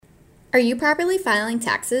Are you properly filing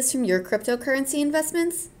taxes from your cryptocurrency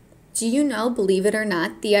investments? Do you know, believe it or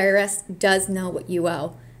not, the IRS does know what you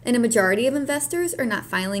owe, and a majority of investors are not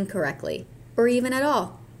filing correctly, or even at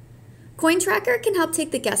all. CoinTracker can help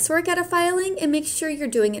take the guesswork out of filing and make sure you're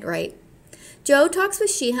doing it right. Joe talks with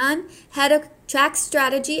Shihan, head of tax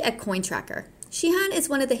strategy at CoinTracker. Shihan is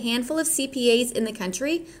one of the handful of CPAs in the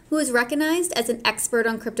country who is recognized as an expert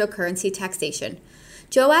on cryptocurrency taxation.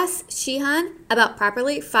 Joe asks Shihan about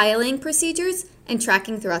properly filing procedures and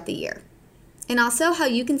tracking throughout the year, and also how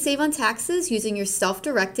you can save on taxes using your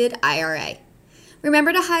self-directed IRA.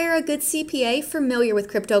 Remember to hire a good CPA familiar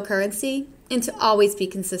with cryptocurrency and to always be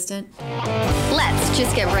consistent. Let's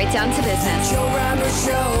just get right down to business. The Joe Roberts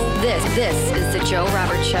Show. This is the Joe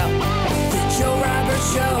Roberts Show. The Joe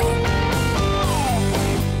Roberts Show.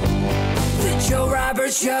 The Joe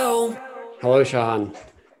Roberts Show. Hello, Shahan.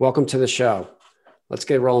 Welcome to the show. Let's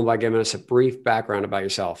get rolling by giving us a brief background about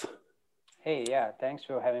yourself. Hey, yeah, thanks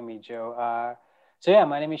for having me, Joe.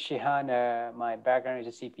 My name is Shihan. My background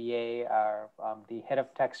is a CPA. I'm the head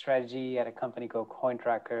of tax strategy at a company called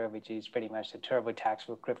CoinTracker, which is pretty much the TurboTax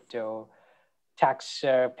for crypto tax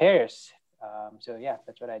payers.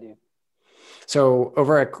 That's what I do. So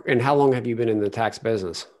and how long have you been in the tax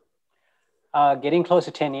business? Getting close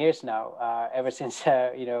to 10 years now, ever since,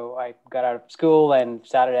 I got out of school and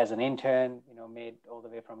started as an intern, made all the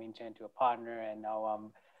way from intern to a partner. And now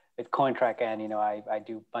I'm with CoinTracker and, I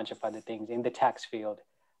do a bunch of other things in the tax field.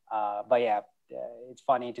 It's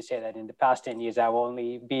funny to say that in the past 10 years, I've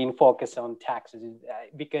only been focused on taxes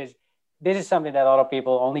because this is something that a lot of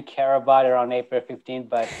people only care about around April 15th.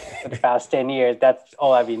 But for the past 10 years, that's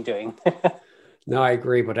all I've been doing. No, I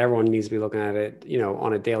agree, but everyone needs to be looking at it,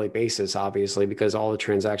 on a daily basis, obviously, because all the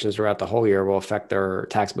transactions throughout the whole year will affect their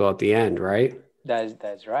tax bill at the end, right?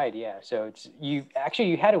 That's right. Yeah. So you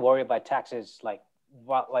had to worry about taxes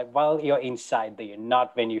while you're inside the year,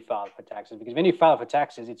 not when you file for taxes. Because when you file for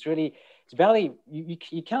taxes, it's barely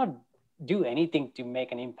you cannot do anything to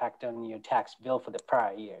make an impact on your tax bill for the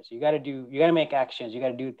prior year. So you got to make actions. You got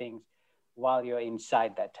to do things while you're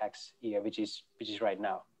inside that tax year, which is right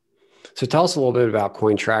now. So tell us a little bit about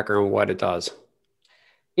CoinTracker and what it does.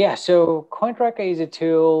 Yeah, so CoinTracker is a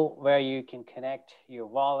tool where you can connect your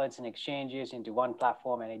wallets and exchanges into one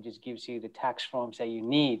platform, and it just gives you the tax forms that you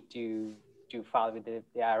need to file with the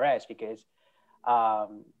IRS. Because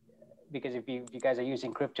if you guys are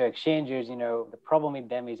using crypto exchanges, the problem with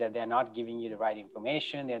them is that they're not giving you the right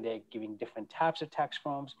information. They're giving different types of tax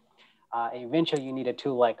forms. Eventually, you need a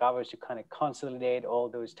tool like ours to kind of consolidate all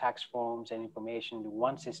those tax forms and information into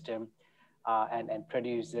one system and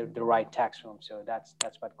produce the right tax form. So that's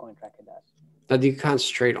what CoinTracker does. Now, do you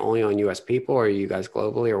concentrate only on U.S. people, or are you guys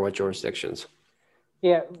globally, or what jurisdictions?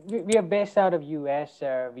 Yeah, we are based out of U.S.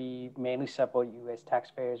 We mainly support U.S.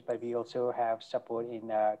 taxpayers, but we also have support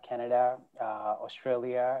in Canada,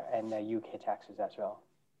 Australia, and U.K. taxes as well.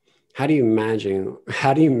 How do you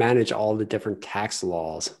manage all the different tax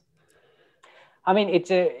laws? I mean, it's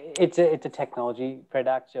a technology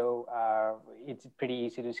product, so it's pretty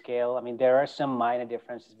easy to scale. I mean, there are some minor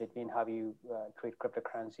differences between how you create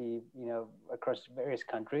cryptocurrency, across various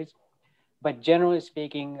countries. But generally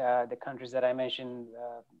speaking, the countries that I mentioned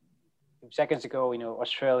seconds ago,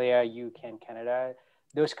 Australia, UK, and Canada,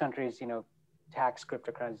 those countries, tax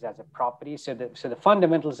cryptocurrencies as a property. So the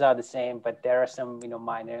fundamentals are the same, but there are some,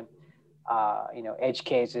 minor edge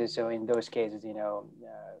cases. So in those cases,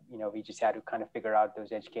 we just had to kind of figure out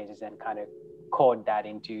those edge cases and kind of code that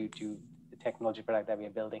into the technology product that we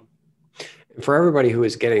are building. For everybody who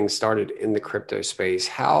is getting started in the crypto space,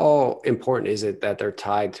 how important is it that they're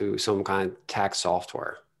tied to some kind of tax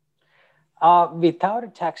software? Without a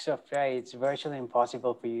tax software, it's virtually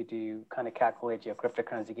impossible for you to kind of calculate your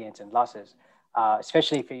cryptocurrency gains and losses.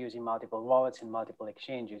 Especially if you're using multiple wallets and multiple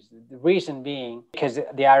exchanges. The reason being, because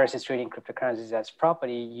the IRS is treating cryptocurrencies as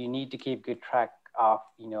property, you need to keep good track of,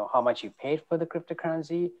 how much you paid for the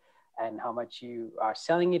cryptocurrency and how much you are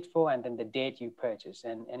selling it for, and then the date you purchase.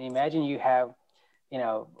 And imagine you have,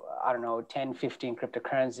 10, 15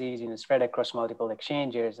 cryptocurrencies, spread across multiple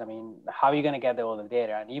exchanges. I mean, how are you going to gather all the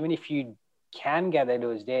data? And even if you can gather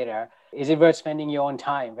those data, is it worth spending your own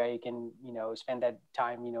time where you can, spend that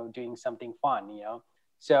time, doing something fun,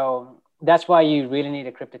 So that's why you really need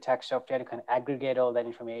a crypto tax software to kind of aggregate all that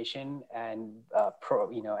information and,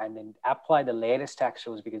 and then apply the latest tax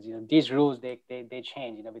rules because, these rules, they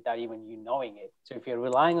change, without even you knowing it. So if you're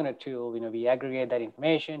relying on a tool, we aggregate that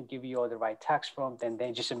information, give you all the right tax forms, then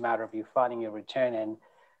it's just a matter of you filing your return and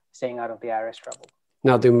staying out of the IRS trouble.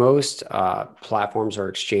 Now, do most platforms or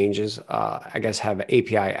exchanges, I guess, have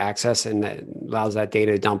API access and that allows that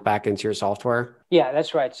data to dump back into your software? Yeah,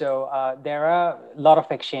 that's right. So there are a lot of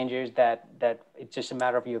exchanges that it's just a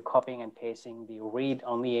matter of you copying and pasting the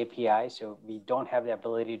read-only API. So we don't have the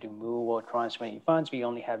ability to move or transfer any funds. We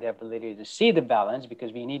only have the ability to see the balance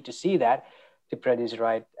because we need to see that to produce the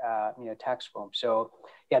right tax form. So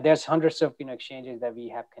yeah, there's hundreds of exchanges that we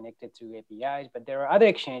have connected to APIs, but there are other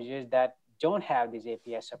exchanges that don't have this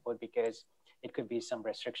API support because it could be some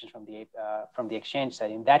restrictions from the exchange side.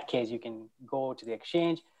 In that case, you can go to the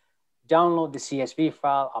exchange, download the CSV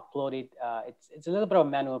file, upload it. It's a little bit of a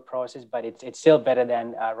manual process, but it's still better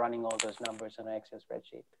than running all those numbers on an Excel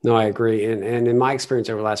spreadsheet. No, I agree. And in my experience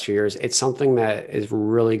over the last few years, it's something that is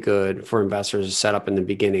really good for investors to set up in the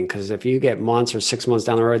beginning. Because if you get months or 6 months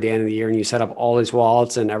down the road at the end of the year and you set up all these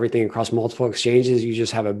wallets and everything across multiple exchanges, you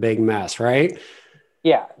just have a big mess, right?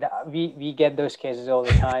 Yeah, we get those cases all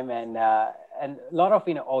the time, and a lot of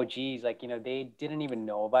OGs, like they didn't even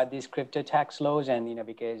know about these crypto tax laws, and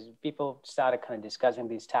because people started kind of discussing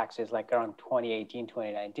these taxes like around 2018,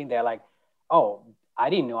 2019, they're like, oh, I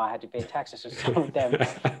didn't know I had to pay taxes. So some of them,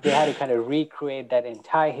 they had to kind of recreate that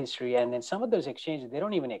entire history, and then some of those exchanges, they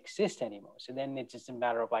don't even exist anymore. So then it's just a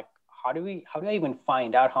matter of like, how do I even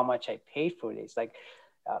find out how much I paid for this? Like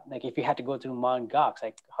if you had to go through Mt. Gox,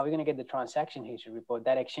 like how are you going to get the transaction history report?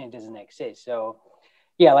 That exchange doesn't exist. So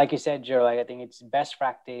yeah, like you said, Joe, like I think it's best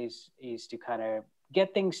practice is to kind of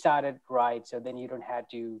get things started right. So then you don't have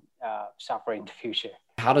to suffer in the future.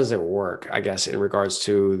 How does it work, I guess, in regards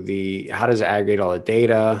to how does it aggregate all the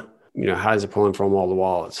data? How does it pull in from all the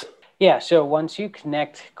wallets? Yeah, so once you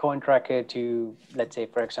connect CoinTracker to, let's say,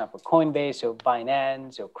 for example, Coinbase or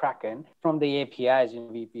Binance or Kraken, from the APIs,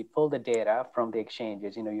 we pull the data from the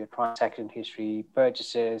exchanges, your transaction history,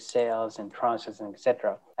 purchases, sales, and transfers, and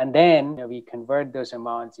etc. And then we convert those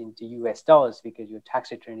amounts into US dollars because your tax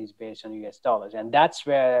return is based on US dollars. And that's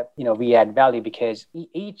where, we add value because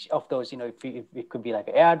each of those, if it could be like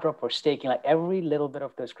an airdrop or staking, like every little bit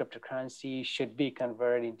of those cryptocurrency should be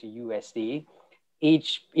converted into USD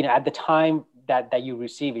each, at the time that you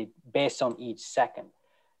receive it based on each second.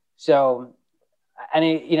 So, and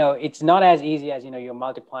it's not as easy as, you're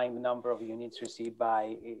multiplying the number of units received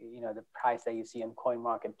by, the price that you see on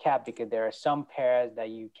CoinMarketCap, because there are some pairs that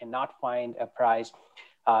you cannot find a price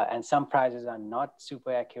and some prices are not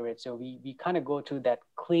super accurate. So we kind of go through that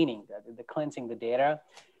cleaning, the cleansing the data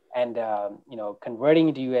and converting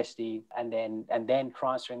into USD and then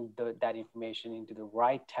transferring that information into the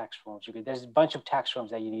right tax forms, because there's a bunch of tax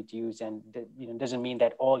forms that you need to use, and doesn't mean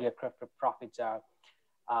that all your crypto profits are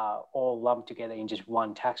all lumped together in just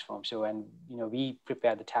one tax form. So we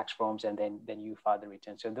prepare the tax forms and then you file the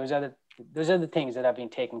return. So those are the things that have been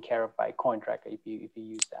taken care of by CoinTracker if you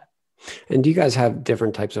use that. And do you guys have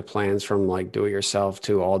different types of plans from like do it yourself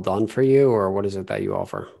to all done for you, or what is it that you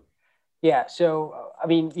offer? Yeah, so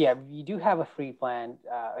we do have a free plan.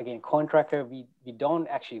 Again, CoinTracker, we don't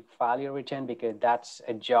actually file your return because that's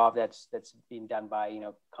a job that's being done by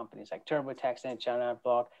companies like TurboTax and China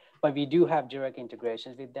Block. But we do have direct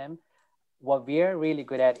integrations with them. What we're really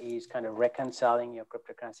good at is kind of reconciling your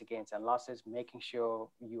cryptocurrency gains and losses, making sure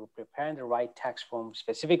you're preparing the right tax form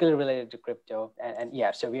specifically related to crypto. And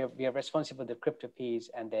yeah, so we are responsible for the crypto piece,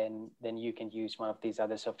 and then you can use one of these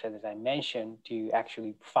other software that I mentioned to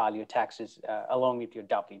actually file your taxes along with your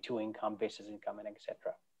W-2 income, business income, and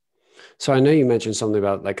etc. So I know you mentioned something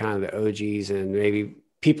about like kind of the OGs and maybe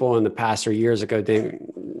people in the past or years ago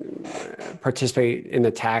didn't participate in the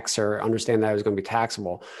tax or understand that it was going to be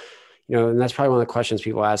taxable. And that's probably one of the questions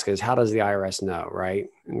people ask is how does the IRS know, right?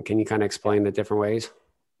 And can you kind of explain the different ways?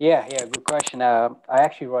 Yeah, good question. I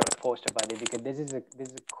actually wrote a post about it because this is a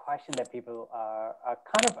question that people are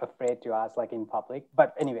kind of afraid to ask, like in public.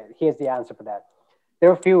 But anyway, here's the answer for that. There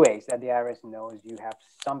are a few ways that the IRS knows you have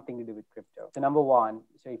something to do with crypto. So number one,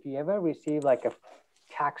 so if you ever receive like a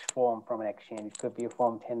tax form from an exchange, it could be a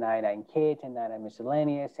form 1099K, 1099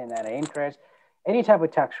 miscellaneous, 1099 interest, any type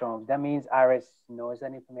of tax form, that means IRS knows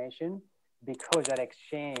that information because that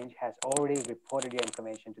exchange has already reported your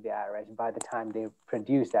information to the IRS by the time they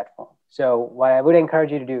produce that form. So what I would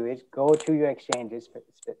encourage you to do is go to your exchanges,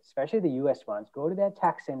 especially the US ones, go to their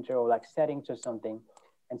tax center or like settings or something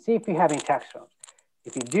and see if you have any tax forms.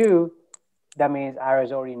 If you do, that means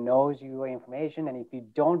IRS already knows your information. And if you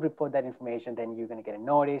don't report that information, then you're going to get a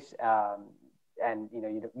notice. And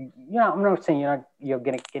I'm not saying you're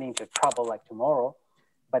going to get into trouble like tomorrow,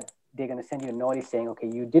 but they're going to send you a notice saying, okay,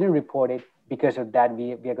 you didn't report it. Because of that,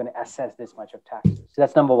 we are going to assess this much of taxes. So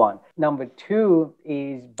that's number one. Number two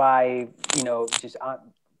is by, just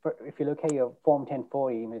if you look at your Form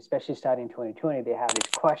 1040, especially starting in 2020, they have this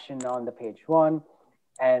question on the page one,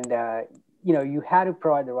 and you had to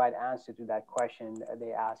provide the right answer to that question.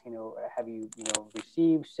 They ask, have you,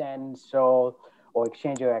 received, sent, sold, or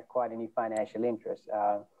exchanged or acquired any financial interest?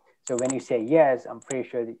 So when you say yes, I'm pretty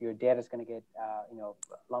sure that your data is going to get,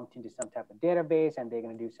 lumped into some type of database, and they're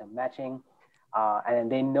going to do some matching. And then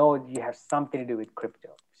they know you have something to do with crypto.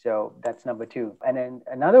 So that's number two. And then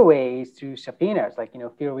another way is through subpoenas. Like, a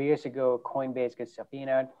few years ago, Coinbase gets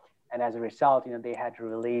subpoenaed. And as a result, they had to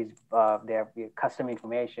release their custom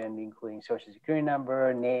information, including social security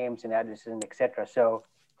number, names and addresses, and et cetera. So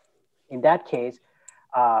in that case,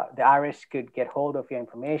 the IRS could get hold of your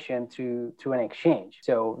information through an exchange.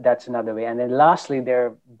 So that's another way. And then lastly, there are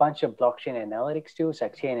a bunch of blockchain analytics tools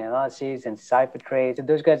like chain analysis and cipher trades. So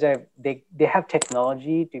those guys they have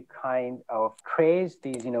technology to kind of trace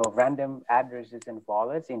these, random addresses and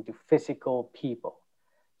wallets into physical people.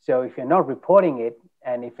 So if you're not reporting it,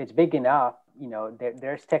 and if it's big enough,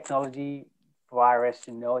 there's technology for IRS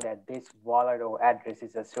to know that this wallet or address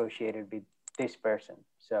is associated with this person.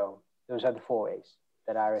 So those are the four ways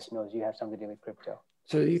that IRS knows you have something to do with crypto.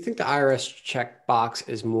 So do you think the IRS checkbox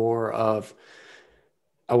is more of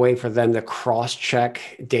a way for them to cross-check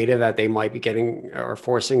data that they might be getting or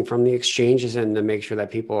forcing from the exchanges, and to make sure that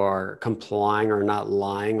people are complying or not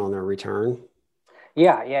lying on their return?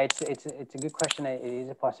 Yeah, it's a good question. It is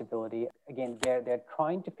a possibility. Again, they're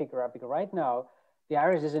trying to figure out, because right now the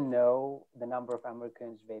IRS doesn't know the number of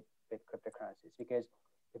Americans with cryptocurrencies, because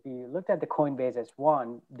if you looked at the Coinbase as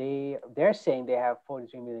one, they're saying they have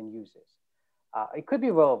 43 million users. It could be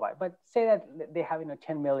worldwide, but say that they have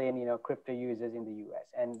 10 million crypto users in the US,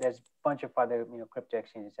 and there's a bunch of other crypto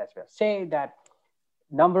exchanges as well. Say that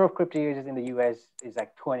number of crypto users in the US is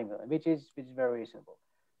like 20 million, which is very reasonable.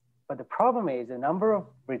 But the problem is the number of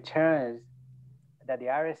returns that the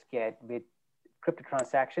IRS get with crypto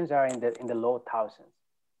transactions are in the low thousands.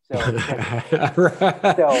 So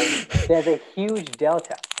there's a huge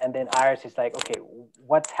delta. And then IRS is like, okay,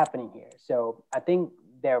 what's happening here? So I think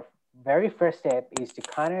their very first step is to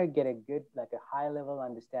kind of get a good, like a high level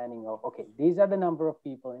understanding of, okay, these are the number of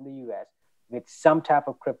people in the US with some type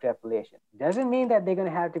of crypto affiliation. Doesn't mean that they're going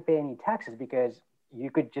to have to pay any taxes, because you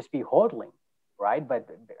could just be hodling, right?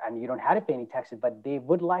 And you don't have to pay any taxes, but they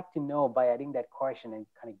would like to know, by adding that question and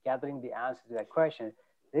kind of gathering the answer to that question,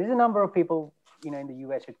 there's a number of people, in the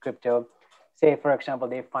US with crypto. Say, for example,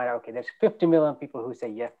 they find out, okay, there's 50 million people who say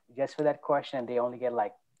yes just for that question, and they only get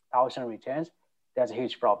like 1,000 returns. That's a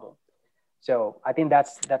huge problem. So I think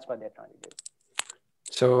that's what they're trying to do.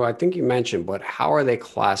 So I think you mentioned, but how are they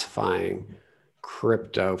classifying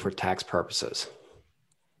crypto for tax purposes?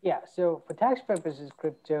 Yeah, so for tax purposes,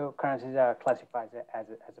 cryptocurrencies are classified as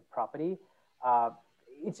a property.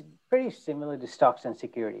 It's pretty similar to stocks and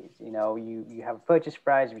securities. You have a purchase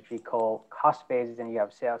price, which we call cost basis, and you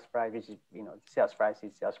have sales price, which is, sales price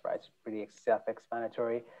is sales price, pretty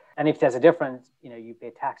self-explanatory. And if there's a difference, you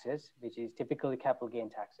pay taxes, which is typically capital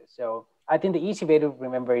gain taxes. So I think the easy way to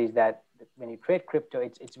remember is that when you trade crypto,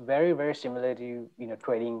 it's very, very similar to,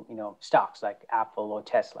 trading, stocks like Apple or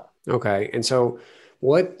Tesla. Okay. And so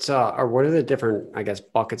what are the different, I guess,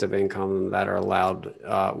 buckets of income that are allowed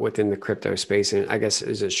within the crypto space? And I guess,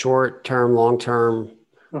 is it short term, long term?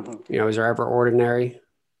 Mm-hmm. Is there ever ordinary?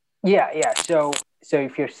 Yeah. So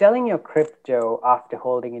if you're selling your crypto after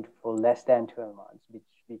holding it for less than 12 months, which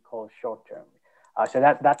we call short term. So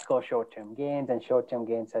that's called short-term gains, and short-term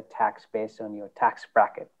gains are taxed based on your tax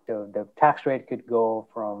bracket. So the tax rate could go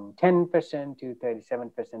from 10% to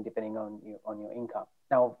 37%, depending on your income.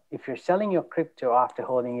 Now, if you're selling your crypto after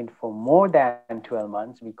holding it for more than 12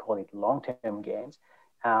 months, we call it long-term gains.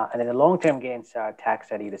 And then the long-term gains are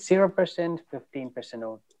taxed at either 0%, 15%,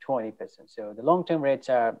 or 20%. So the long-term rates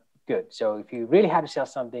are good. So if you really have to sell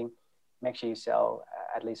something, make sure you sell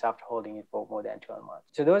at least after holding it for more than 12 months.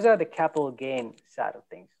 So those are the capital gain side of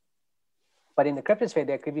things. But in the crypto space,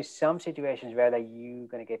 there could be some situations where you're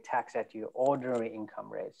going to get taxed at your ordinary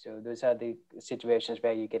income rate. So those are the situations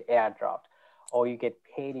where you get airdropped, or you get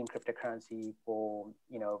paid in cryptocurrency for,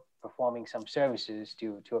 performing some services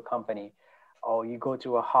to a company, or you go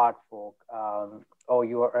through a hard fork, or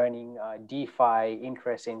you are earning DeFi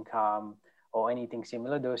interest income, or anything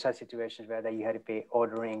similar. Those are situations where you had to pay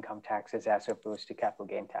ordinary income taxes as opposed to capital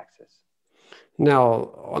gain taxes.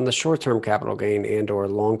 Now, on the short-term capital gain and or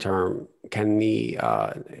long-term, can the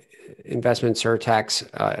investment surtax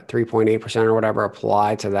 3.8% or whatever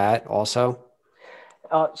apply to that also?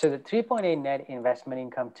 So the 3.8 net investment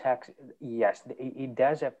income tax, yes, it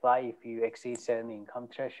does apply if you exceed certain income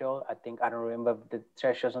threshold. I don't remember the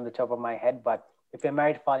thresholds on the top of my head, but if you're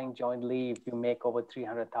married filing jointly, if you make over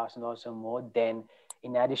 $300,000 or more, then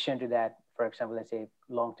in addition to that, for example, let's say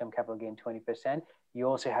long-term capital gain 20%, you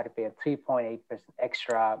also have to pay a 3.8%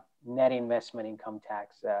 extra net investment income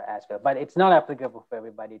tax as well. But it's not applicable for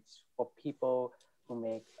everybody. It's for people who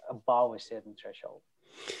make above a certain threshold.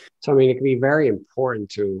 So, I mean, it can be very important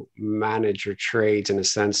to manage your trades in a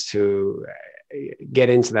sense to get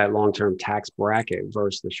into that long-term tax bracket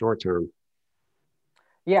versus the short-term.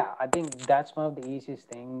 Yeah, I think that's one of the easiest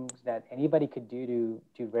things that anybody could do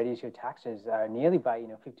to reduce your taxes nearly by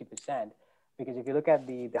 50%. Because if you look at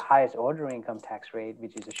the highest order income tax rate,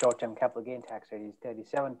 which is the short-term capital gain tax rate, is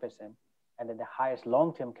 37%, and then the highest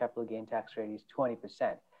long-term capital gain tax rate is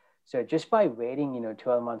 20%. So just by waiting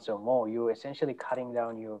 12 months or more, you're essentially cutting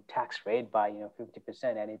down your tax rate by 50%,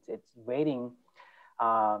 and it's waiting.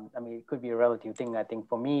 I mean, it could be a relative thing. I think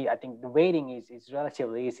for me, I think the waiting is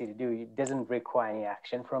relatively easy to do. It doesn't require any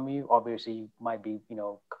action from you. Obviously, you might be,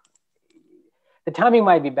 the timing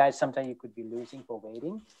might be bad. Sometimes you could be losing for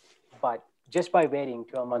waiting, but just by waiting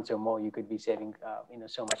 12 months or more, you could be saving,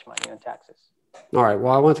 so much money on taxes. All right.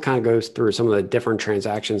 Well, I want to kind of go through some of the different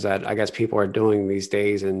transactions that I guess people are doing these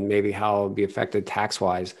days and maybe how it'll be affected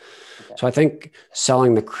tax-wise. Okay. So I think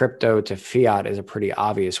selling the crypto to fiat is a pretty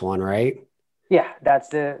obvious one, right? Yeah, that's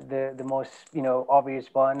the most obvious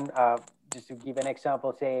one. Just to give an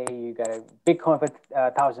example, say you got a Bitcoin for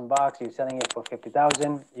 $1,000, you're selling it for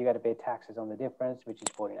 50,000. You got to pay taxes on the difference, which is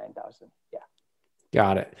 49,000. Yeah.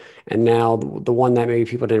 Got it. And now the one that maybe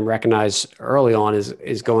people didn't recognize early on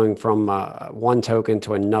is going from one token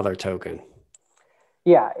to another token.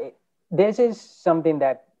 Yeah, this is something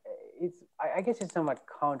that I guess it's somewhat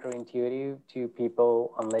counterintuitive to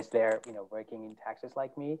people unless they're working in taxes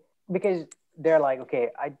like me, because they're like,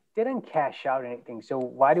 okay, I didn't cash out anything, so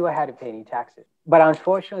why do I have to pay any taxes? But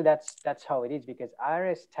unfortunately, that's how it is, because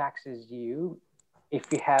IRS taxes you if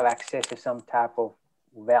you have access to some type of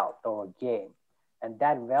wealth or gain. And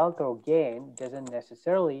that wealth or gain doesn't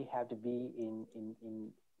necessarily have to be in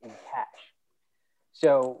cash.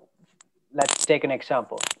 So let's take an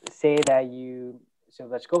example. Say that so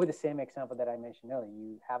let's go with the same example that I mentioned earlier.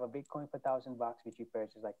 You have a Bitcoin for $1,000, which you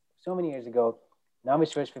purchased like so many years ago. Now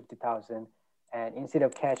it's worth 50,000. And instead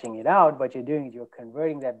of cashing it out, what you're doing is you're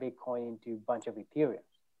converting that Bitcoin into a bunch of Ethereum.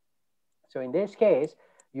 So in this case,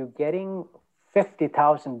 you're getting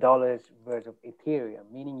 $50,000 worth of Ethereum,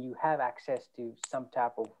 meaning you have access to some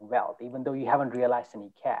type of wealth, even though you haven't realized any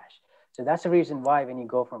cash. So that's the reason why when you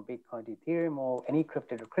go from Bitcoin to Ethereum or any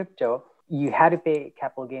crypto to crypto, you had to pay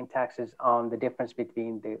capital gain taxes on the difference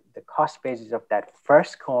between the cost basis of that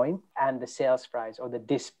first coin and the sales price or the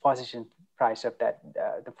disposition price of that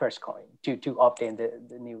the first coin to obtain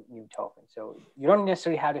the new token. So you don't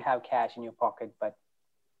necessarily have to have cash in your pocket, but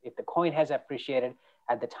if the coin has appreciated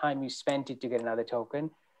at the time you spent it to get another token,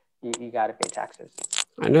 you got to pay taxes.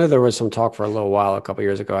 I know there was some talk for a little while, a couple of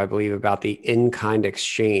years ago, I believe, about the in-kind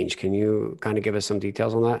exchange. Can you kind of give us some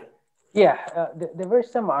details on that? Yeah, there were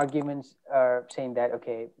some arguments saying that,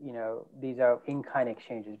 okay, these are in-kind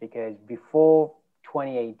exchanges because before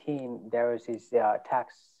 2018, there was this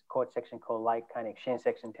tax code section called like-kind exchange,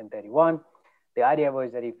 section 1031. The idea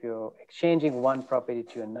was that if you're exchanging one property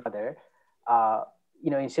to another,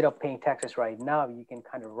 instead of paying taxes right now, you can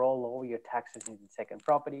kind of roll over your taxes into the second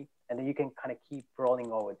property, and then you can kind of keep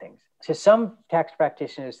rolling over things. So some tax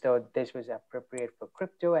practitioners thought this was appropriate for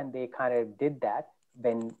crypto, and they kind of did that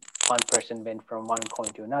when one person went from one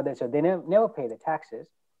coin to another. So they never pay the taxes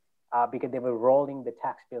because they were rolling the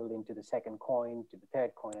tax bill into the second coin, to the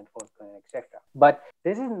third coin, and fourth coin, etc. But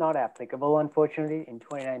this is not applicable, unfortunately. In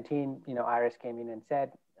 2019, IRS came in and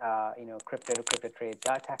said, crypto to crypto trades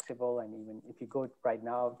are taxable. And even if you go right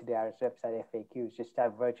now to the IRS website FAQs, just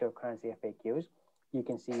type virtual currency FAQs, you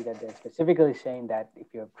can see that they're specifically saying that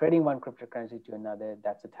if you're trading one cryptocurrency to another,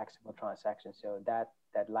 that's a taxable transaction. So that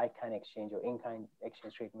like-kind exchange or in-kind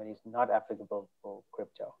exchange treatment is not applicable for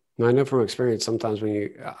crypto. I know from experience, sometimes when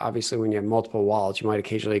you have multiple wallets, you might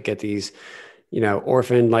occasionally get these,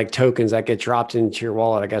 orphan like tokens that get dropped into your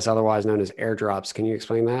wallet, I guess, otherwise known as airdrops. Can you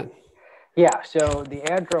explain that? Yeah, so the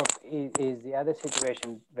airdrop is the other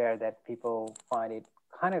situation where that people find it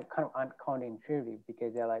kind of counterintuitive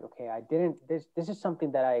because they're like, okay, this is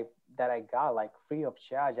something that I got like free of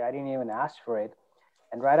charge. I didn't even ask for it.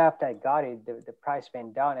 And right after I got it, the price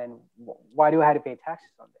went down. And why do I have to pay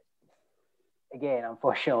taxes on this? Again,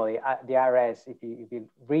 unfortunately, the IRS, if you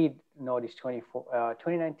read Notice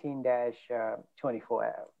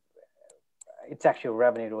 2019-24, it's actually a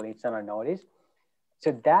revenue ruling. It's not a notice.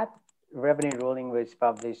 So that revenue ruling was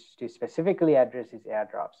published to specifically address these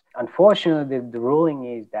airdrops. Unfortunately, the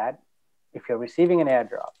ruling is that if you're receiving an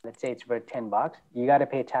airdrop, let's say it's worth $10, you got to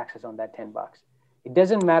pay taxes on that $10. It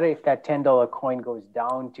doesn't matter if that $10 coin goes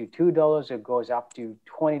down to $2 or goes up to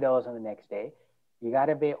 $20 on the next day. You got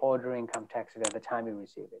to pay order income taxes at the time you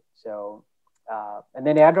receive it. So, and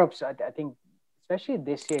then airdrops, I think, especially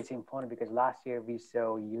this year, it's important because last year we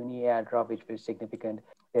saw Uni airdrop, which was significant.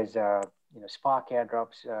 There's Spark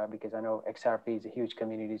airdrops because I know XRP is a huge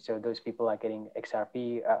community, so those people are getting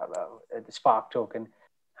XRP, the Spark token.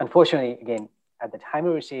 Unfortunately, again, at the time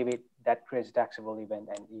you receive it, that creates a taxable event,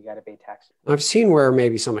 and you got to pay taxes. I've seen where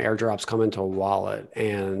maybe some airdrops come into a wallet,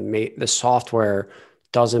 and the software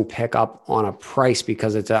doesn't pick up on a price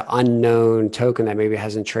because it's an unknown token that maybe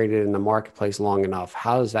hasn't traded in the marketplace long enough.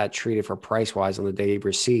 How is that treated for price wise on the day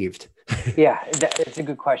received? Yeah, it's a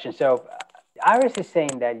good question. So Iris is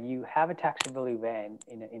saying that you have a taxable event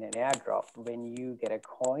in an airdrop when you get a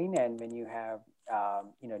coin and when you have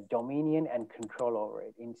dominion and control over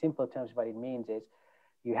it. In simple terms, what it means is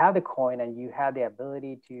you have the coin and you have the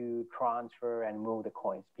ability to transfer and move the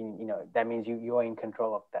coins. That means you are in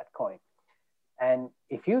control of that coin. And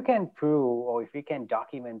if you can prove or if you can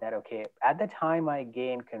document that, okay, at the time I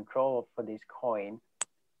gained control for this coin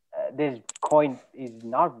is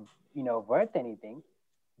not worth anything,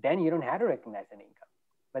 then you don't have to recognize an income.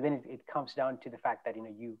 But then it comes down to the fact that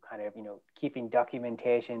you kind of keeping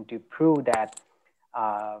documentation to prove that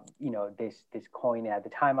this coin at the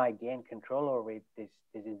time I gained control over it, this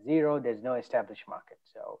is zero. There's no established market.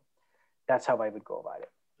 So that's how I would go about it.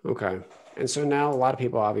 Okay. And so now a lot of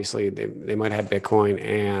people, obviously, they might have Bitcoin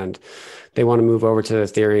and they want to move over to the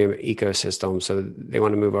Ethereum ecosystem. So they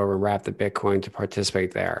want to move over and wrap the Bitcoin to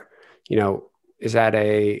participate there. Is that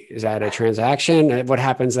a transaction? What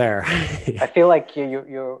happens there? I feel like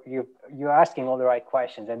you're asking all the right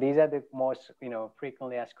questions, and these are the most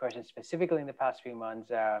frequently asked questions, specifically in the past few months,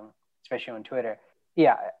 especially on Twitter.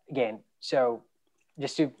 Yeah, again, so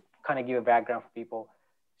just to kind of give a background for people.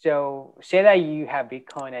 So say that you have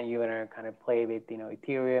Bitcoin and you want to kind of play with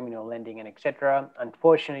Ethereum, lending and etc.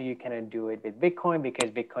 Unfortunately, you cannot do it with Bitcoin because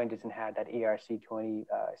Bitcoin doesn't have that ERC20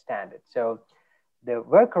 standard. So the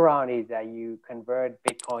workaround is that you convert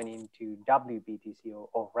Bitcoin into WBTC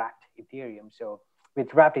or wrapped Ethereum. So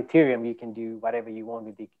with wrapped Ethereum, you can do whatever you want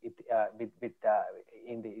with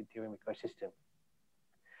in the Ethereum ecosystem.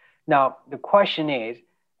 Now the question is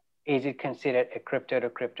it considered a crypto to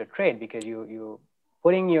crypto trade because you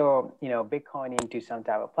putting your Bitcoin into some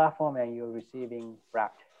type of platform and you're receiving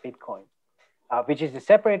wrapped Bitcoin, which is a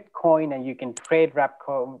separate coin, and you can trade wrapped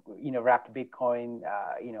Bitcoin,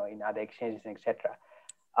 in other exchanges, etc.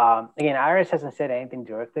 Again, Iris hasn't said anything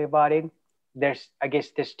directly about it. There's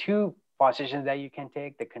two positions that you can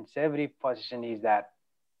take. The conservative position is that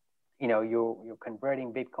you're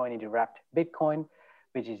converting Bitcoin into wrapped Bitcoin,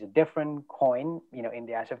 which is a different coin, in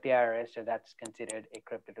the eyes of the IRS. So that's considered a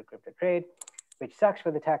crypto to crypto trade, which sucks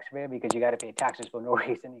for the taxpayer because you got to pay taxes for no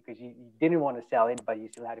reason because you didn't want to sell it, but you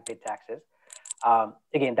still had to pay taxes.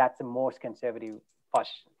 Again, that's the most conservative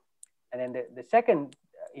position. And then the second,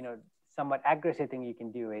 somewhat aggressive thing you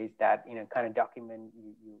can do is that, kind of document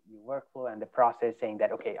your workflow and the process saying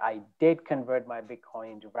that, okay, I did convert my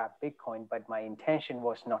Bitcoin into wrapped Bitcoin, but my intention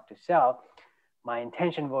was not to sell. My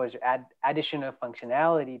intention was to add additional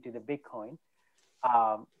functionality to the Bitcoin.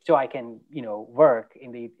 So I can, work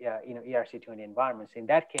in the, ERC20 environment. So in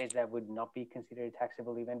that case, that would not be considered a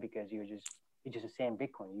taxable event because it's just the same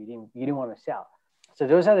Bitcoin. You didn't want to sell. So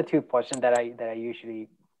those are the two positions that I usually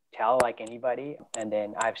tell like anybody. And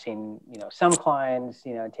then I've seen, some clients,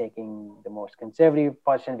 taking the most conservative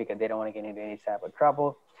position because they don't want to get into any type of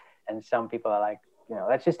trouble. And some people are like,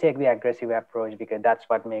 let's just take the aggressive approach because that's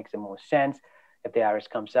what makes the most sense. If the IRS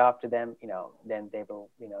comes after them, then they will,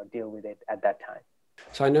 deal with it at that time.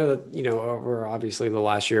 So I know that, over obviously the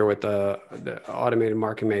last year with the automated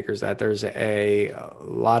market makers, that there's a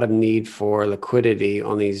lot of need for liquidity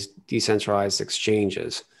on these decentralized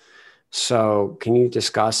exchanges. So can you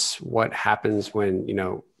discuss what happens when,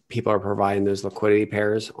 people are providing those liquidity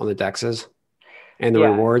pairs on the DEXs and the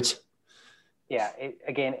rewards? Yeah,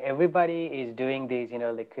 again, everybody is doing these,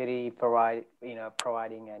 liquidity providing,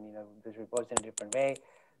 and those rewards in a different way.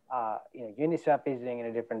 Uniswap is doing it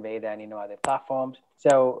in a different way than other platforms.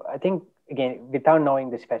 So I think again, without knowing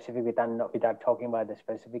the specific, without talking about the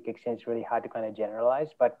specific exchange, it's really hard to kind of generalize.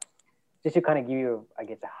 But just to kind of give you, I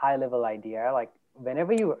guess, a high level idea, like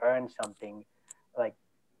whenever you earn something, like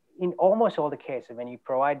in almost all the cases, when you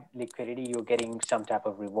provide liquidity, you're getting some type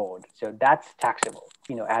of reward. So that's taxable,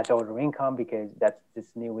 as order income because that's this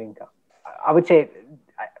new income. I would say,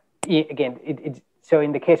 again, So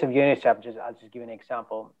in the case of Uniswap, I'll just give an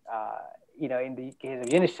example. In the case of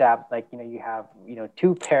Uniswap, like, you have,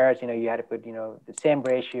 two pairs, you had to put, the same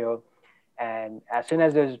ratio. And as soon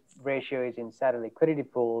as those ratio is inside a liquidity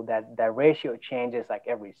pool, that ratio changes like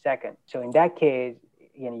every second. So in that case,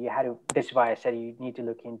 you had to, this is why I said you need to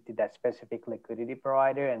look into that specific liquidity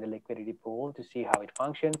provider and the liquidity pool to see how it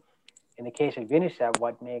functions. In the case of Uniswap,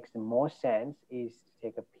 what makes the most sense is to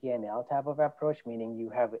take a P&L type of approach, meaning you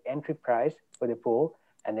have an entry price for the pool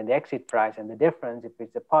and then the exit price, and the difference, if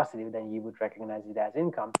it's a positive, then you would recognize it as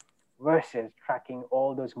income versus tracking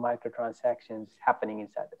all those microtransactions happening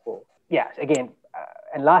inside the pool. Yes, again,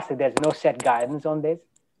 and lastly, there's no set guidance on this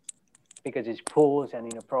because it's pools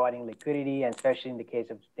and providing liquidity, and especially in the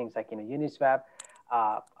case of things like Uniswap,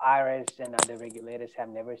 IRS and other regulators have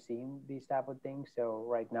never seen these type of things. So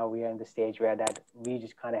right now we are in the stage where that we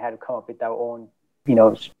just kind of had to come up with our own,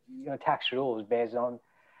 tax rules based on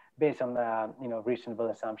reasonable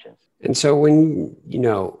assumptions. And so when,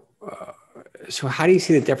 so how do you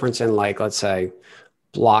see the difference in, like, let's say,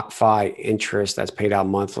 BlockFi interest that's paid out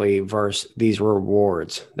monthly versus these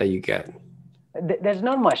rewards that you get? There's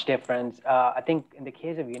not much difference. I think in the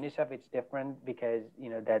case of Uniswap, it's different because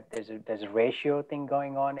that there's a ratio thing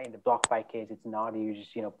going on. In the BlockFi case, it's not. You're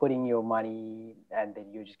just putting your money and then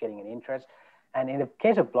you're just getting an interest. And in the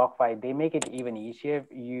case of BlockFi, they make it even easier.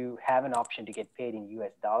 You have an option to get paid in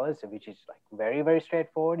US dollars, which is like very, very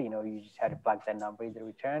straightforward. You just have to plug that number in the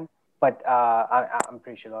return. But I'm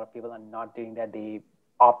pretty sure a lot of people are not doing that. They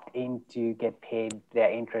opt in to get paid their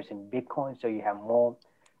interest in Bitcoin, so you have more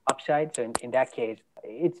upside. So in that case,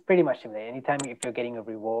 it's pretty much similar. Anytime if you're getting a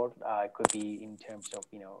reward, it could be in terms of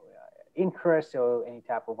interest or any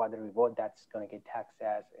type of other reward, that's going to get taxed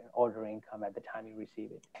as an ordinary income at the time you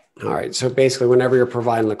receive it. All right. So basically, whenever you're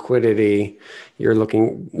providing liquidity,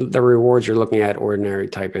 the rewards you're looking at ordinary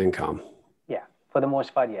type income. Yeah, for the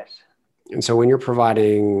most part, yes. And so when you're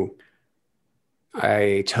providing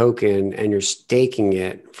a token and you're staking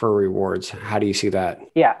it for rewards, how do you see that?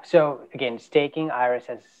 Yeah. So again, staking, IRS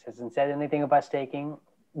hasn't said anything about staking.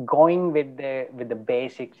 Going with the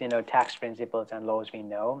basics, tax principles and laws we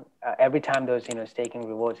know, every time those, staking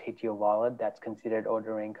rewards hit your wallet, that's considered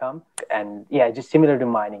ordinary income. And yeah, just similar to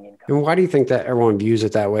mining income. And why do you think that everyone views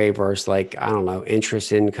it that way versus, like, I don't know,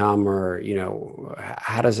 interest income, or,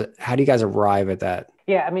 how do you guys arrive at that?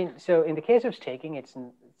 Yeah. I mean, so in the case of staking,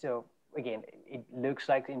 again, it looks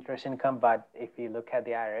like interest income, but if you look at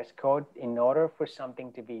the IRS code, in order for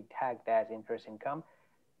something to be tagged as interest income,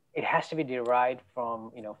 it has to be derived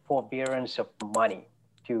from, forbearance of money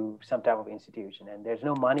to some type of institution. And there's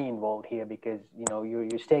no money involved here because,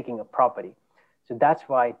 you're staking a property. So that's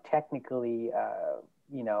why technically,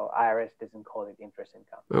 IRS doesn't call it interest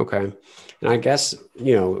income. Okay. And I guess,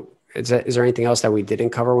 is there anything else that we didn't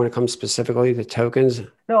cover when it comes specifically to tokens?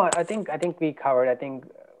 No, I think we covered. I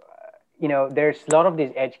think, there's a lot of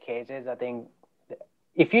these edge cases. I think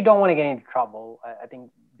if you don't want to get into trouble, I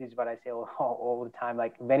think this is what I say all the time.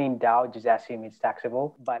 Like, when in doubt, just assume it's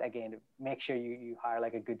taxable. But again, make sure you hire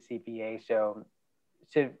like a good CPA. So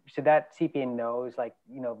that CPA knows, like,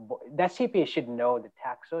 that CPA should know the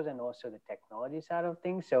taxes and also the technology side of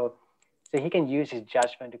things. So he can use his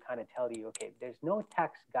judgment to kind of tell you, okay, there's no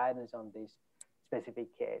tax guidance on this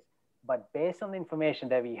specific case, but based on the information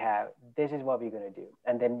that we have, this is what we're going to do.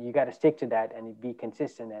 And then you got to stick to that and be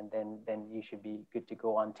consistent, and then you should be good to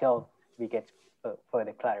go until we get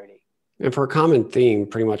further clarity. And for a common theme,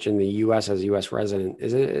 pretty much in the U.S. as a U.S. resident,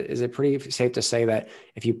 is it pretty safe to say that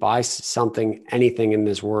if you buy anything in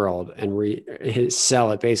this world and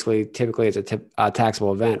sell it, basically, typically it's a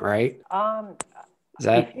taxable event, right?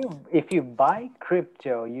 If you buy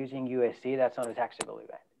crypto using USD, that's not a taxable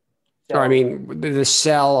event. So, or I mean, the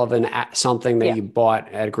sell of something that you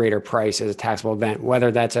bought at a greater price is a taxable event,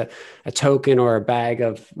 whether that's a token or a bag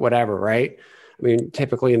of whatever, right? I mean,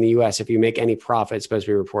 typically in the U.S., if you make any profit, it's supposed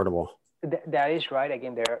to be reportable. That is right.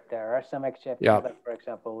 Again, there are some exceptions. Yep. Like, for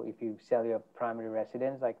example, if you sell your primary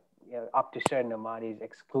residence, like, up to a certain amount is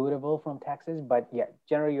excludable from taxes. But yeah,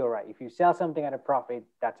 generally you're right. If you sell something at a profit,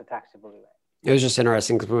 that's a taxable event. It was just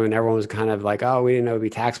interesting because when everyone was kind of like, oh, we didn't know it'd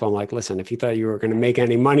be taxable. I'm like, listen, if you thought you were going to make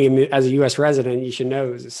any money as a U.S. resident, you should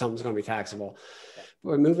know something's going to be taxable. Yeah.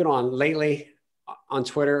 But moving on, lately on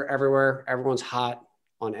Twitter, everywhere, everyone's hot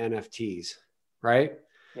on NFTs, right?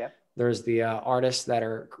 Yeah. There's the artists that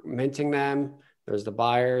are minting them, there's the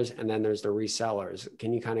buyers, and then there's the resellers.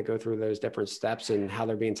 Can you kind of go through those different steps and how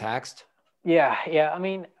they're being taxed? Yeah. I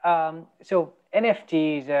mean, so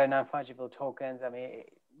NFTs, non-fungible tokens, I mean,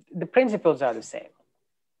 the principles are the same.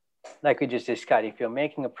 Like we just discussed, if you're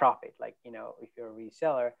making a profit, like, if you're a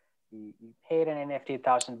reseller, You paid an NFT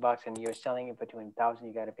 $1,000 and you're selling it for 20,000,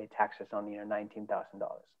 you got to pay taxes on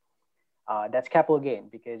 $19,000. That's capital gain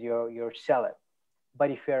because you're seller.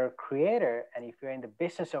 But if you're a creator and if you're in the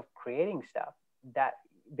business of creating stuff, that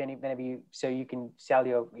then maybe you can sell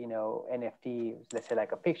your NFT, let's say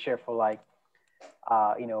like a picture for like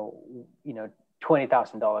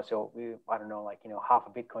 $20,000. So I don't know, like half a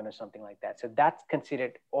Bitcoin or something like that. So that's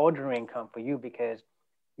considered ordinary income for you because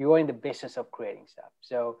you are in the business of creating stuff.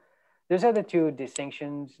 So those are the two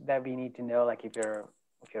distinctions that we need to know. Like if you're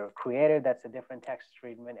a creator, that's a different tax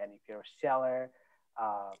treatment, and if you're a seller,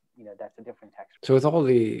 that's a different tax. So with all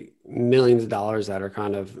the millions of dollars that are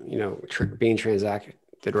kind of, being transacted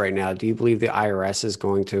right now, do you believe the IRS is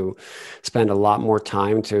going to spend a lot more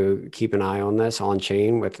time to keep an eye on this on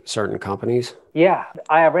chain with certain companies? Yeah,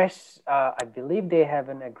 IRS, I believe they have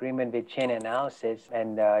an agreement with Chain Analysis,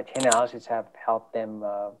 and Chain Analysis have helped them,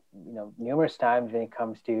 numerous times when it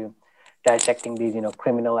comes to dissecting these,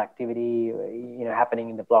 criminal activity,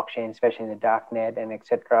 happening in the blockchain, especially in the darknet and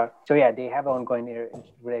etc. So yeah, they have an ongoing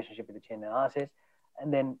relationship with the Chain Analysis.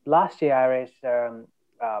 And then last year, IRS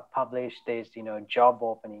published this, job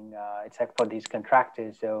opening. It's like for these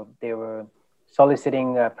contractors. So they were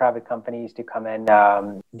soliciting private companies to come and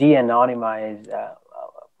de-anonymize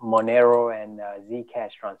Monero and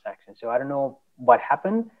Zcash transactions. So I don't know what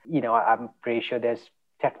happened. I'm pretty sure there's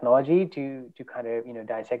technology to kind of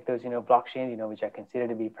dissect those blockchains which I consider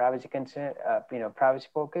to be privacy concern privacy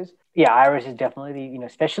focused. Yeah, IRS is definitely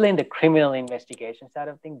especially in the criminal investigation side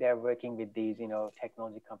of things, they're working with these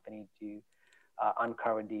technology companies to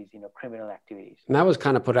uncover these criminal activities. And that was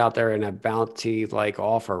kind of put out there in a bounty like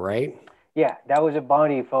offer, right? Yeah, that was a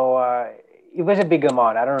bounty for it was a big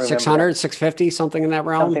amount. I don't remember. 600, 650, something in that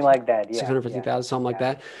realm? Something like that. Yeah. 650,000, something like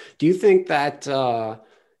that. Do you think that,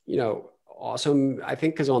 also, I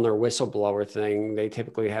think because on their whistleblower thing, they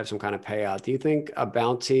typically have some kind of payout. Do you think a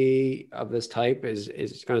bounty of this type is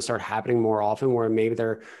going to start happening more often where maybe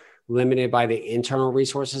they're limited by the internal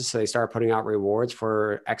resources? So they start putting out rewards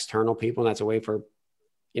for external people. And that's a way for,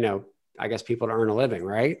 I guess people to earn a living,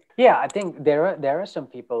 right? Yeah, I think there are some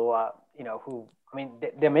people, who,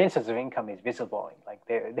 their main source of income is whistleblowing. Like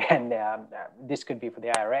this could be for the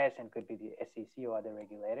IRS and could be the SEC or other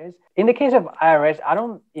regulators. In the case of IRS, I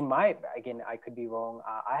could be wrong.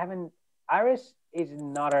 IRS is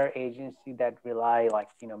not an agency that rely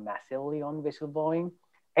massively on whistleblowing.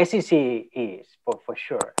 SEC is for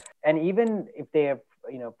sure. And even if they are,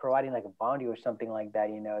 providing like a bounty or something like that,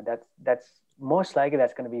 that's most likely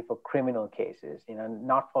that's going to be for criminal cases,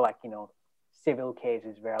 not for civil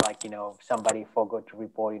cases where somebody forgot to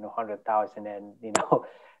report 100,000 and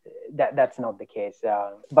that's not the case.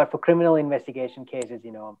 But for criminal investigation cases,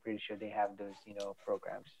 I'm pretty sure they have those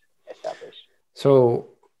programs established. So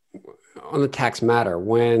on the tax matter,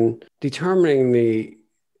 when determining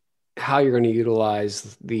how you're going to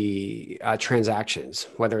utilize the transactions,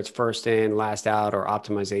 whether it's first in, last out, or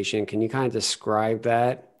optimization, can you kind of describe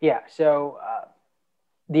that? Yeah. So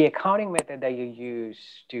the accounting method that you use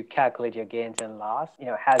to calculate your gains and loss,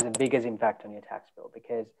 has the biggest impact on your tax bill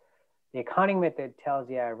because the accounting method tells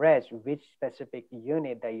the IRS which specific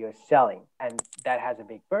unit that you're selling. And that has a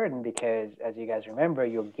big burden because, as you guys remember,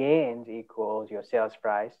 your gains equals your sales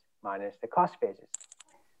price minus the cost basis.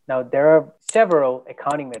 Now, there are several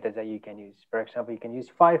accounting methods that you can use. For example, you can use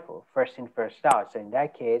FIFO, first in, first out. So in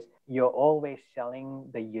that case, you're always selling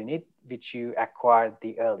the unit which you acquired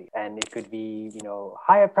the early. And it could be,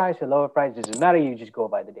 higher price or lower price, doesn't matter, you just go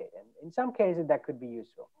by the date. And in some cases, that could be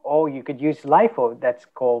useful. Or you could use LIFO, that's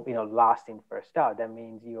called, last in, first out. That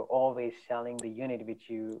means you're always selling the unit which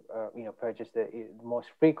you, purchased, the most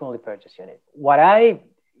frequently purchased unit. What I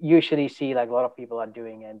usually see like a lot of people are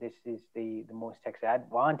doing, and this is the most tax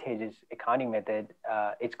advantageous accounting method,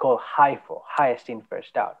 it's called HIFO, highest in,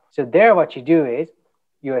 first out. So there what you do is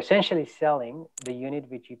you're essentially selling the unit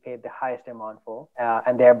which you paid the highest amount for,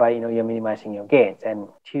 and thereby you're minimizing your gains. And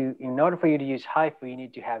in order for you to use HIFO, you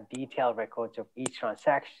need to have detailed records of each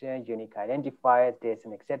transaction, unique identifiers, dates,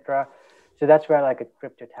 and etc. So that's where like a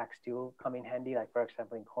crypto tax tool come in handy. Like for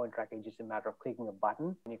example, in CoinTracker, it's just a matter of clicking a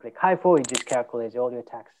button. When you click HIFO, it just calculates all your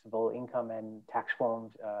taxable income and tax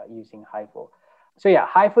forms using HIFO. So yeah,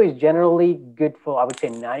 HIFO is generally good for, I would say,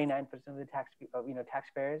 99% of the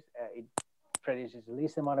taxpayers. It produces the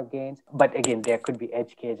least amount of gains. But again, there could be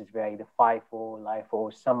edge cases where either FIFO,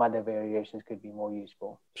 LIFO, some other variations could be more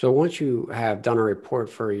useful. So once you have done a report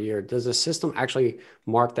for a year, does the system actually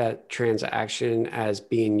mark that transaction as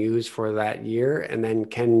being used for that year? And then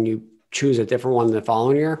can you choose a different one the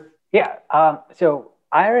following year? Yeah. So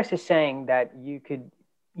IRS is saying that you could,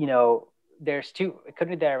 there's two,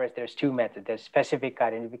 according to the IRS, there's two methods. There's specific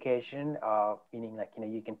identification, meaning like,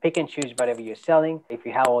 you can pick and choose whatever you're selling. If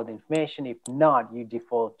you have all the information, if not, you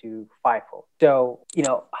default to FIFO. So,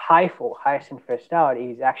 HIFO, highest and first out,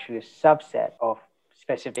 is actually a subset of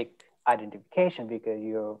specific identification, because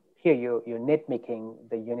you're nitpicking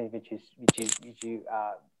the unit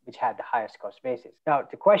which had the highest cost basis. Now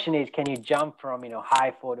the question is, can you jump from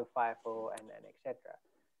HIFO to FIFO and etc.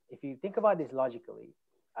 If you think about this logically,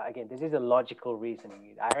 again, this is a logical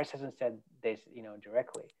reasoning. The IRS hasn't said this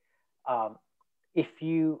directly. If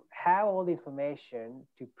you have all the information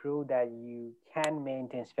to prove that you can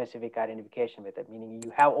maintain specific identification with it, meaning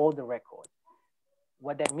you have all the records,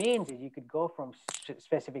 what that means is you could go from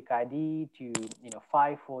specific ID to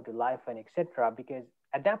FIFO to LIFO and etc. Because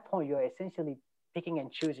at that point you're essentially picking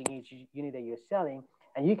and choosing each unit that you're selling,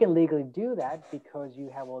 and you can legally do that because you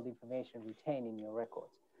have all the information retained in your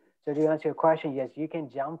records. So to answer your question, yes, you can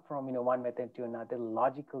jump from one method to another,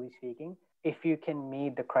 logically speaking, if you can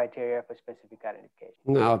meet the criteria for specific identification.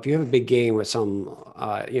 Now, if you have a big gain with some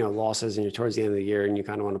losses and you're towards the end of the year and you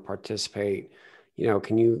kind of want to participate,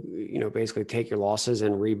 can you basically take your losses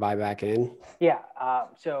and rebuy back in? Yeah.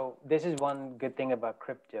 So this is one good thing about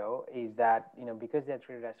crypto, is that because they're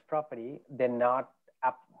treated as property, they're not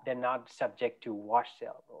subject to wash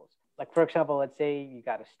sale rules. Like, for example, let's say you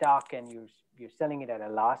got a stock and you're selling it at a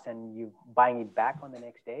loss and you're buying it back on the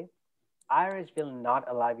next day. IRS will not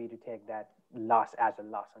allow you to take that loss as a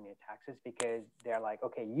loss on your taxes, because they're like,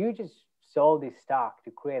 okay, you just sold this stock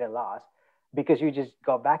to create a loss because you just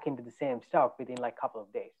got back into the same stock within like a couple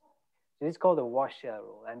of days. So this is called the wash sale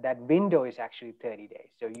rule, and that window is actually 30 days.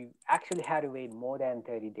 So you actually had to wait more than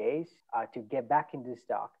 30 days to get back into the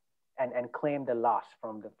stock and claim the loss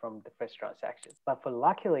from the first transaction. But for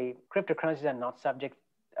luckily, cryptocurrencies are not subject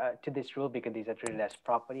to this rule, because these are treated as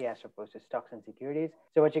property as opposed to stocks and securities.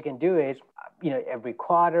 So what you can do is, every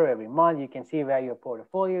quarter, every month, you can see where your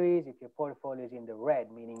portfolio is. If your portfolio is in the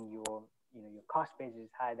red, meaning your cost base is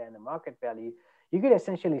higher than the market value, you could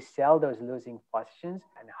essentially sell those losing positions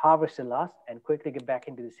and harvest the loss and quickly get back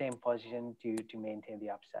into the same position to maintain the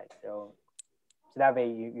upside. So that way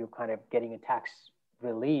you're kind of getting a tax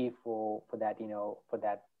relief for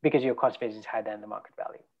that, because your cost base is higher than the market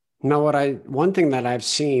value. Now, one thing that I've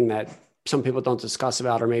seen that some people don't discuss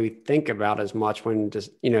about or maybe think about as much when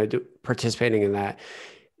just, participating in that,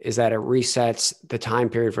 is that it resets the time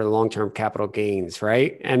period for the long-term capital gains,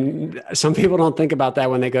 right? And some people don't think about that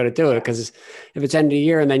when they go to do it, because if it's end of the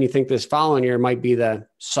year and then you think this following year might be the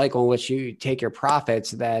cycle in which you take your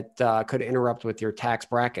profits, that could interrupt with your tax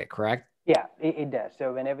bracket, correct? Yeah, it does.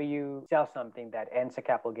 So whenever you sell something, that ends a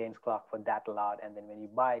capital gains clock for that lot, and then when you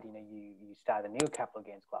buy it, you start a new capital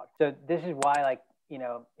gains clock. So this is why,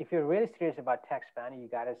 if you're really serious about tax planning, you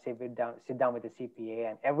got to sit down with the CPA,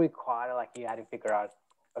 and every quarter, you had to figure out,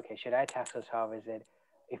 okay, should I tax loss harvest it?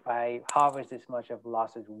 If I harvest this much of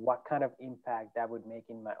losses, what kind of impact that would make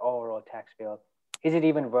in my overall tax bill? Is it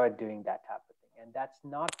even worth doing that type of thing? And that's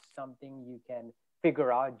not something you can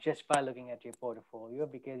figure out just by looking at your portfolio,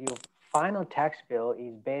 because your final tax bill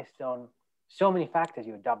is based on so many factors: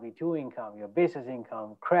 your W-2 income, your business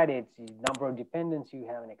income, credits, the number of dependents you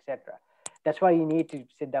have, and etc. That's why you need to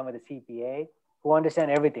sit down with a CPA who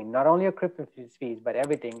understand everything, not only your crypto fees, but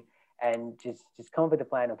everything, and just come up with a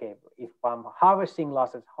plan. Okay, if I'm harvesting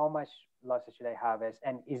losses, how much losses should I harvest?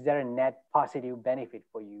 And is there a net positive benefit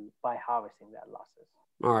for you by harvesting that losses?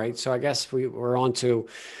 All right. So I guess we're on to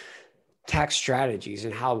tax strategies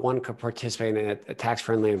and how one could participate in a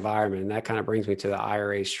tax-friendly environment. And that kind of brings me to the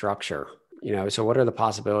IRA structure. So what are the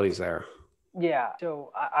possibilities there? Yeah,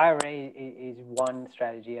 so IRA is one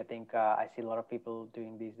strategy. I think I see a lot of people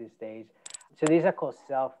doing these days. So these are called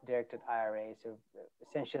self-directed IRAs. So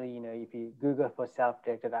essentially, if you Google for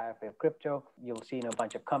self-directed IRA for crypto, you'll see a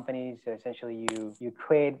bunch of companies. So essentially, you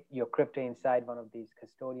trade your crypto inside one of these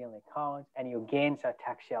custodial accounts, and your gains are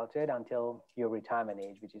tax sheltered until your retirement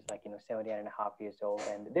age, which is 78 and a half years old.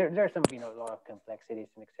 And there are some, a lot of complexities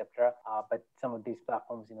and etc. But some of these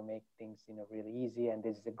platforms, make things, really easy. And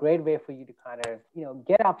this is a great way for you to kind of,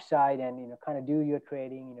 get upside and, kind of do your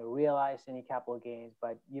trading, realize any capital gains,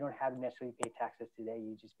 but you don't have to necessarily pay taxes today.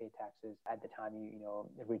 You just pay taxes at the time you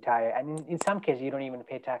retire. And in some cases, you don't even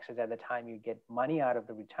pay taxes at the time you get money out of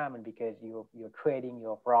the retirement, because you're trading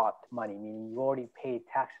your Roth money, meaning you already paid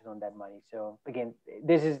taxes on that money. So again,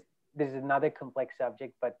 this is another complex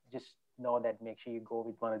subject, but just know that make sure you go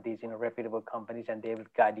with one of these reputable companies, and they will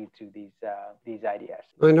guide you through these ideas.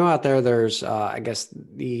 I know out there's I guess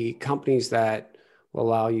the companies that will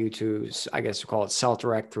allow you to, I guess, call it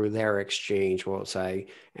self-direct through their exchange, we'll say.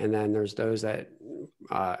 And then there's those that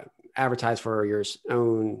advertise for your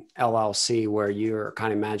own LLC where you're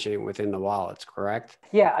kind of managing within the wallets, correct?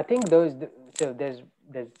 Yeah, I think so there's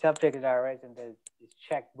self-directed IRAs and there's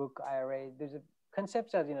checkbook IRAs. There's a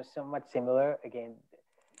concepts are somewhat similar. Again,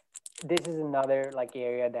 this is another like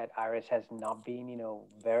area that IRS has not been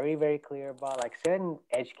very clear about, like certain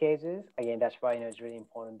edge cases. Again, that's why it's really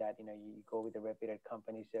important that you go with a reputed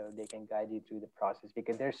company so they can guide you through the process,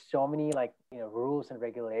 because there's so many like rules and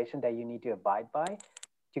regulations that you need to abide by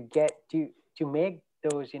to get to make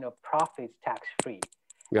those profits tax free.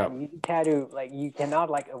 Yeah. And you just had to like you cannot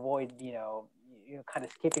like avoid you kind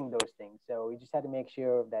of skipping those things. So you just had to make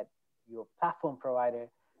sure that your platform provider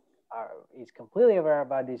is completely aware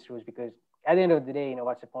about these rules, because at the end of the day,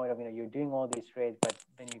 what's the point of you're doing all these trades, but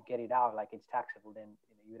when you get it out like it's taxable, then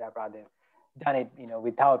you would have rather done it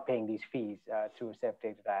without paying these fees through a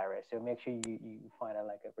self-directed IRS. So make sure you find a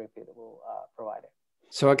like a reputable provider.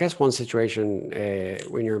 So I guess one situation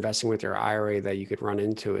when you're investing with your IRA that you could run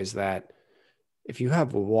into is that if you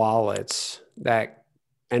have wallets that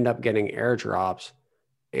end up getting airdrops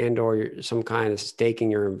and or some kind of staking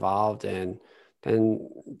you're involved in, then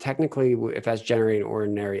technically, if that's generating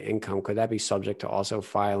ordinary income, could that be subject to also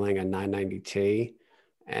filing a 990T,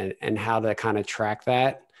 and how to kind of track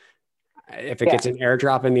that if it gets an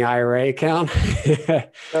airdrop in the IRA account?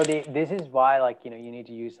 So this is why like you need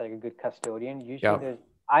to use like a good custodian. Usually, Yep. the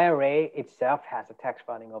IRA itself has a tax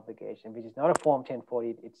filing obligation, which is not a Form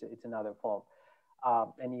 1040. It's another form.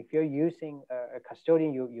 And if you're using a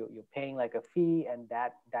custodian, you're paying like a fee, and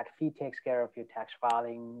that fee takes care of your tax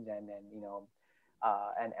filings and then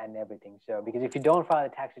and everything. So because if you don't file a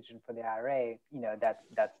tax return for the IRA,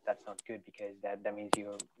 that's not good, because that means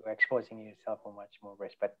you're exposing yourself for much more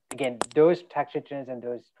risk. But again, those tax returns and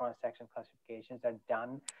those transaction classifications are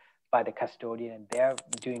done by the custodian, and they're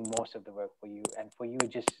doing most of the work for you. And for you,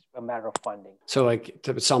 it's just a matter of funding. So, like,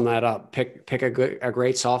 to sum that up, pick a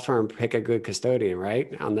great software and pick a good custodian,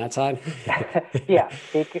 right? On that side.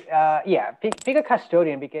 Pick a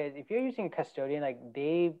custodian, because if you're using a custodian, like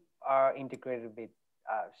they are integrated with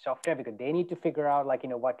software, because they need to figure out like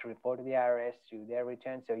what to report to the IRS through their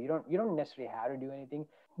return. So you don't necessarily have to do anything,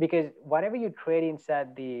 because whatever you trade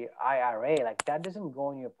inside the IRA, like that doesn't go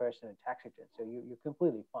on your personal tax return. So you're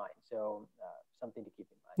completely fine. So something to keep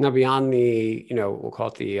in mind. Now, beyond the, we'll call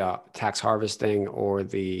it the tax harvesting or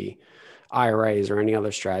the IRAs, or any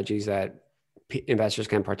other strategies that investors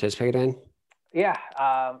can participate in? Yeah,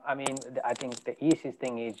 I mean, I think the easiest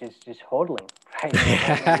thing is just hodling,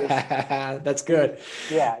 right? That's good.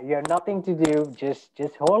 Yeah, you have nothing to do.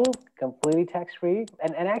 Just hold, completely tax free,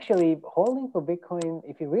 and actually holding for Bitcoin,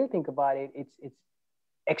 if you really think about it, it's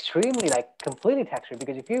extremely like completely tax free,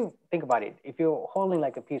 because if you think about it, if you're holding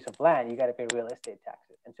like a piece of land, you got to pay real estate taxes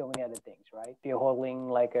and so many other things, right? If you're holding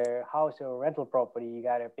like a house or rental property, you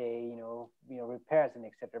got to pay repairs and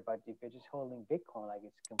etc. But if you're just holding Bitcoin, like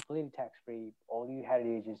it's completely tax free. All you had to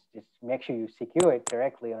do is just make sure you secure it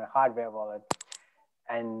directly on a hardware wallet,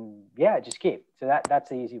 and just keep. So that's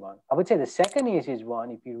the easy one. I would say the second easiest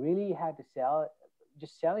one, if you really had to sell,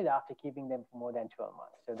 just sell it after keeping them for more than 12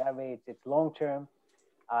 months. So that way it's long term.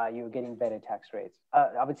 You're getting better tax rates.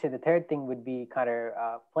 I would say the third thing would be kind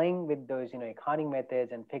of playing with those, accounting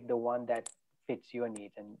methods, and pick the one that fits your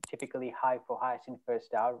needs. And typically, highest in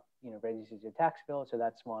first out, reduces your tax bill. So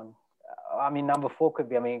that's one. Number 4 could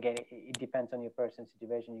be. Again, it depends on your personal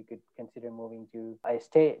situation. You could consider moving to a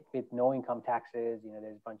state with no income taxes.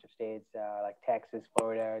 There's a bunch of states like Texas,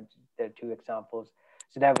 Florida. There are 2 examples.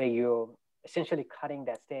 So that way you're essentially cutting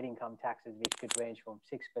that state income taxes, which could range from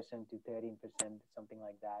 6% to 13%, something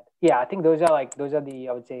like that. Yeah, I think those are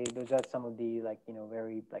some of the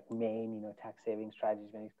very like main tax saving strategies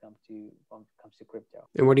when it comes to crypto.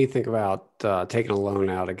 And what do you think about taking a loan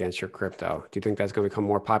out against your crypto? Do you think that's going to become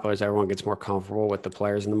more popular as everyone gets more comfortable with the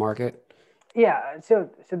players in the market? Yeah. So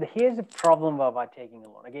here's the problem about taking a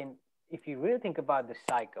loan. Again, if you really think about the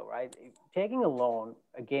cycle, right? Taking a loan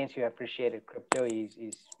against your appreciated crypto is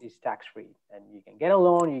tax free, and you can get a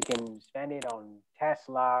loan, you can spend it on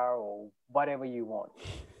Tesla or whatever you want.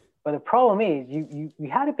 But the problem is you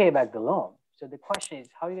have to pay back the loan. So the question is,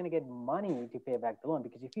 how are you going to get money to pay back the loan?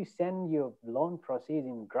 Because if you send your loan proceeds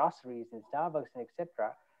in groceries and Starbucks and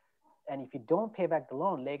etc., and if you don't pay back the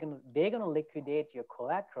loan, they're gonna liquidate your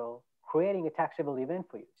collateral, creating a taxable event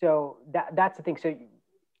for you. So that's the thing. So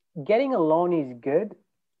getting a loan is good.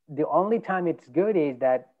 The only time it's good is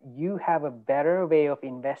that you have a better way of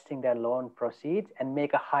investing that loan proceeds and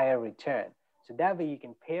make a higher return. So that way you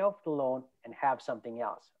can pay off the loan and have something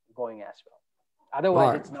else going as well.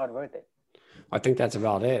 Otherwise, It's not worth it. I think that's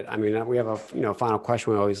about it. We have a final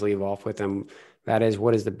question we always leave off with, and That is,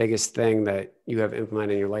 what is the biggest thing that you have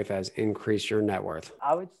implemented in your life that has increased your net worth?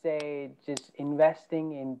 I would say just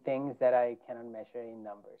investing in things that I cannot measure in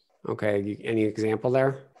numbers. Okay. Any example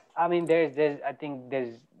there? I mean, I think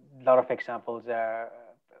there's a lot of examples.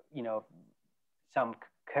 Some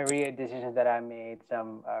career decisions that I made,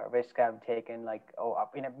 some risks I've taken. Like,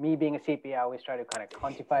 me being a CPA, I always try to kind of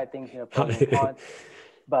quantify things, pros and cons.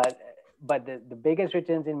 But the biggest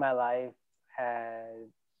returns in my life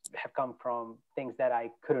have come from things that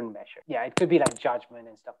I couldn't measure. Yeah, it could be like judgment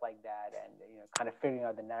and stuff like that, and kind of figuring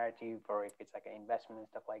out the narrative, or if it's like an investment and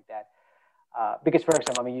stuff like that. Because, for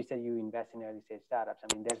example, I mean, you said you invest in early stage startups.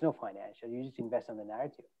 I mean, there's no financial. You just invest on the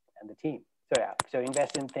narrative and the team. So yeah, so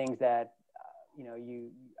invest in things that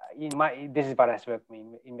this is what I spoke. I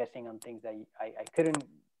mean, investing on things that I couldn't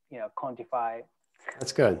quantify.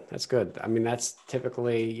 That's good. That's good. I mean, that's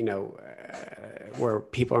typically where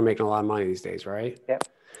people are making a lot of money these days, right? Yep.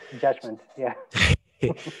 Judgment. Yeah.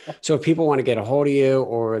 So if people want to get a hold of you,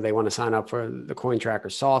 or they want to sign up for the Coin Tracker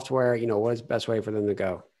software, what is the best way for them to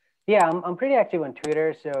go? Yeah, I'm pretty active on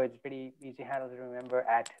Twitter, so it's pretty easy handle to remember,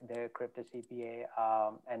 at the Crypto CPA.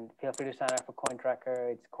 And feel free to sign up for Coin Tracker.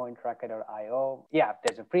 It's cointracker.io. Yeah,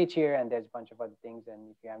 there's a free tier and there's a bunch of other things.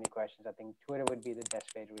 And if you have any questions, I think Twitter would be the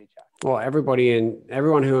best way to reach out. Well,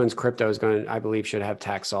 everyone who owns crypto I believe, should have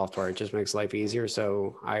tax software. It just makes life easier.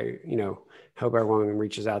 So I, hope everyone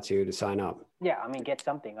reaches out to you to sign up. Yeah, I mean, get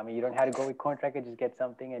something. I mean, you don't have to go with Coin Tracker. Just get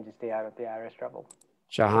something and just stay out of the IRS trouble.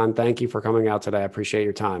 Shahan, thank you for coming out today. I appreciate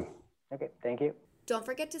your time. Okay, thank you. Don't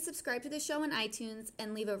forget to subscribe to the show on iTunes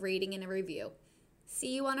and leave a rating and a review.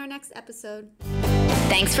 See you on our next episode.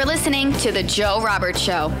 Thanks for listening to The Joe Roberts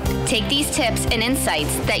Show. Take these tips and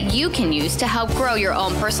insights that you can use to help grow your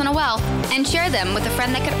own personal wealth and share them with a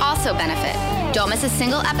friend that could also benefit. Don't miss a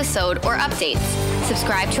single episode or updates.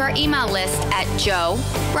 Subscribe to our email list at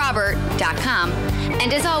joerobert.com.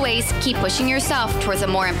 And as always, keep pushing yourself towards a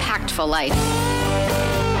more impactful life.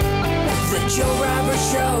 The Joe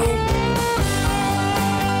Roberts Show.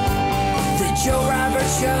 The Joe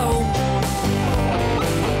Roberts Show.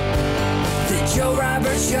 The Joe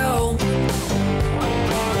Roberts Show.